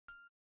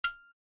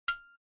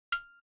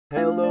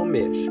Hello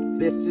Mish,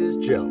 this is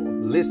Joe.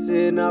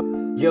 Listen up,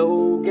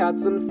 yo, got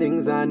some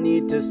things I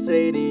need to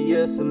say to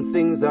you, some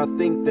things I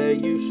think that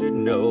you should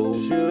know.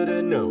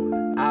 Should've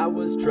known I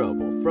was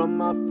trouble from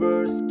my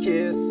first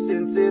kiss,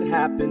 since it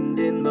happened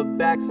in the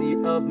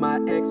backseat of my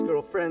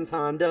ex-girlfriend's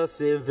Honda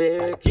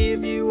Civic.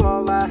 Give you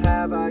all I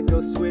have, I'd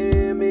go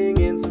swimming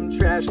in some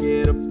trash,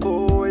 get a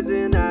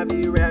poison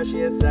ivy rash,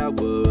 yes I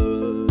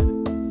would.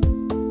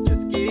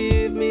 Just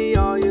give me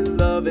all your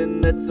love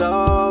and that's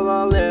all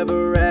I'll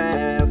ever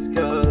ask,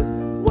 cause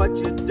what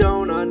you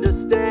don't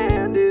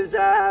understand is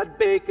I'd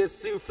bake a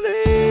souffle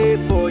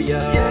for ya.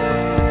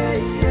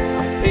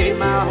 I'd paint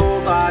my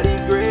whole body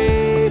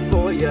gray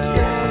for ya.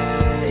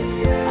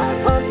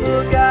 I'd hump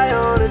a guy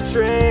on a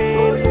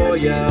train for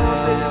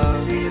ya.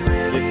 You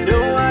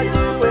know I'd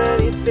do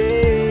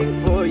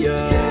anything for ya.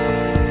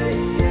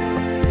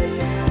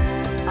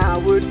 I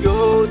would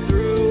go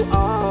through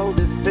all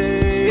this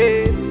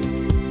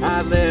pain.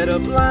 I'd let a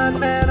blind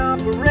man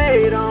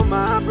operate on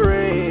my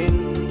brain.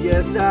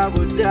 Yes, I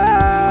would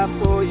die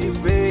for you,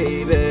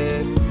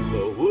 baby,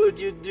 but would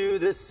you do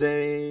the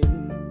same?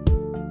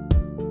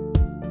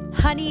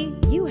 Honey,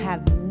 you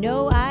have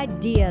no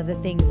idea the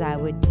things I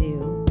would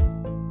do.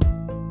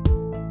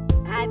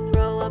 I'd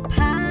throw a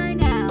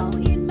pine out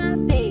in my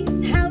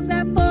face. How's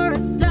that for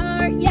a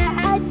start? Yeah,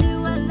 I'd do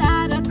a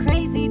lot of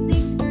crazy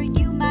things for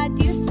you, my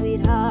dear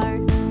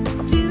sweetheart.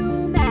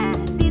 Do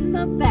math in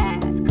the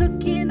bath,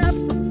 cooking up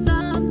some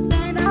sums.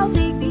 Then I'll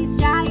take these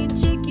giant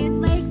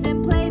chicken legs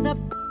and play the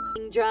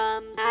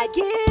drums. I'd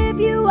give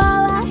you all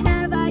I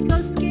have, I'd go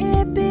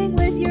skipping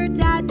with your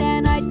dad,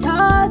 then I'd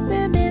toss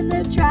him in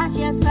the trash,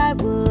 yes I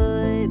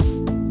would.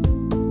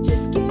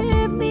 Just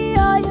give me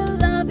all your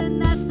love and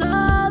that's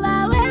all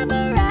I'll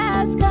ever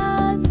ask,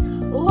 cause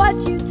what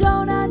you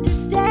don't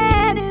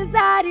understand is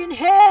I'd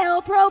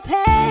inhale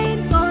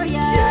propane for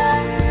ya.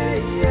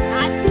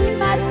 I'd beat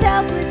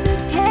myself with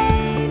this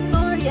cane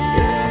for ya.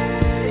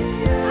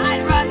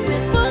 I'd run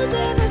with bulls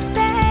in a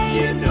Spain.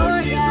 You know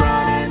for she's ya.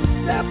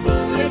 running, that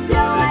bull is You know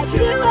gonna I'd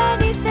kill do her.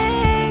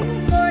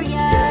 anything for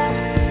ya.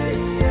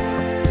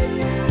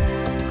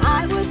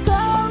 I would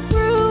go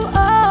through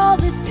all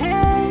this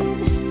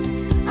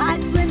pain.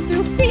 I'd swim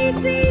through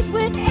feces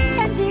with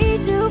Andy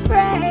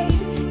Dufresne.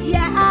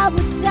 Yeah, I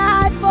would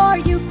die for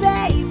you,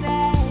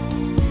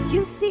 baby.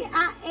 You see,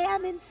 I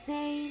am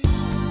insane.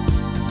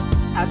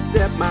 I'd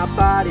set my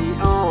body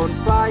on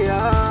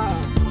fire.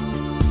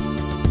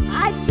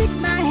 I'd stick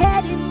my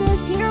head in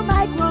this here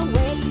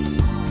microwave.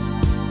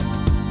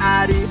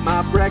 I'd eat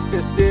my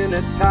breakfast in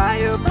a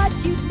tire. But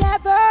you'd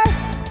never,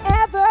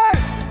 ever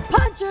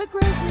punch a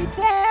grizzly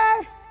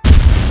bear.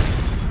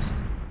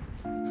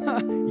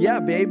 Yeah,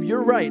 babe,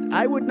 you're right.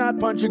 I would not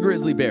punch a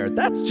grizzly bear.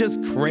 That's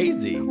just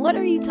crazy. What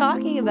are you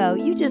talking about?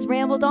 You just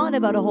rambled on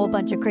about a whole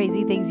bunch of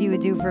crazy things you would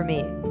do for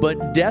me.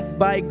 But death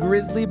by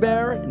grizzly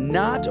bear,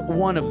 not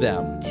one of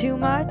them. Too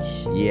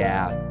much?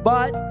 Yeah,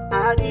 but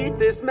I'd eat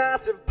this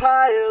massive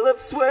pile of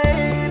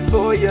suede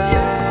for ya.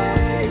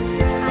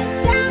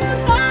 I'd down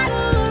a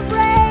bottle of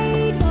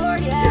rain for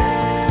ya.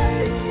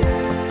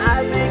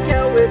 I'd make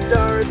out with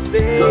Darth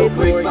Vader. Go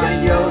quick, for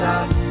find ya.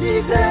 Yoda.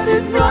 He's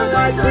headed for No, the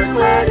I'd dark do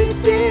side.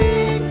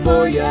 anything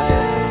For ya.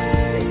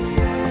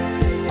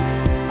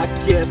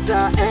 I guess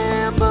I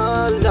am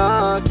a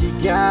lucky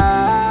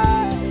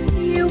guy.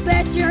 You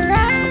bet your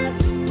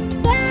ass,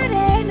 that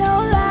ain't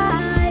no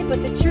lie.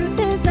 But the truth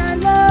is I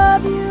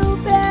love you,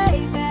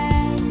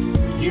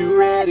 baby. You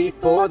ready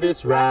for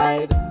this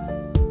ride?